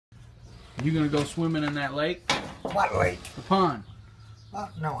You gonna go swimming in that lake? What lake? The pond.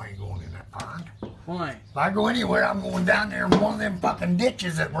 No, I ain't going in that pond. Why? If I go anywhere, I'm going down there in one of them fucking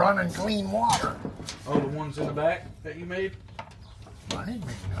ditches that run in clean water. Oh, the ones in the back that you made? I didn't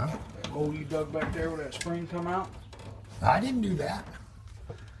make none. Oh, you dug back there where that spring come out? I didn't do that.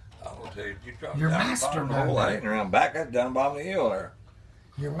 I will tell you, you dropped Your down master bottom of the done hole. that. I ain't around back. That's down bottom of the hill there.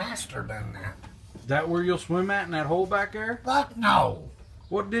 Your master done that. Is that where you'll swim at in that hole back there? Fuck no.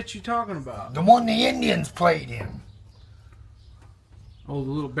 What ditch you talking about? The one the Indians played in. Oh, the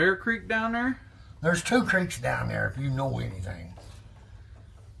little Bear Creek down there? There's 2 creeks down there if you know anything.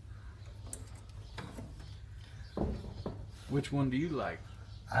 Which one do you like?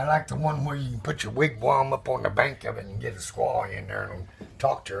 I like the one where you can put your wigwam up on the bank of it and get a squaw in there and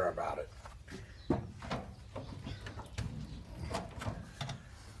talk to her about it.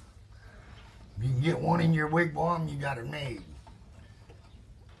 If you can get one in your wigwam, you got it made.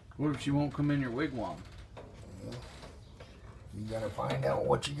 What if she won't come in your wigwam? You gotta find out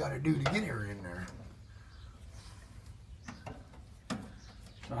what you gotta do to get her in there.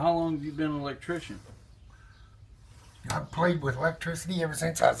 So how long have you been an electrician? I've played with electricity ever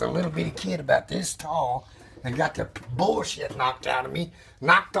since I was a little bitty kid about this tall and got the bullshit knocked out of me,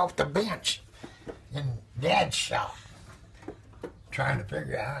 knocked off the bench in Dad's shop, trying to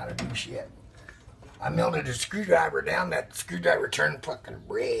figure out how to do shit. I melted a screwdriver down, that screwdriver turned fucking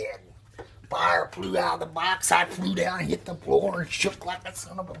red. Fire flew out of the box, I flew down and hit the floor and shook like a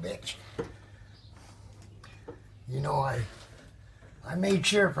son of a bitch. You know, I made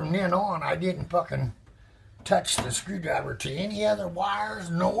sure from then on I didn't fucking touch the screwdriver to any other wires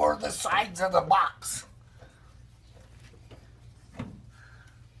nor the sides of the box.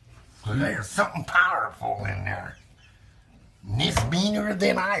 There's something powerful in there. And it's meaner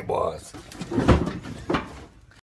than I was.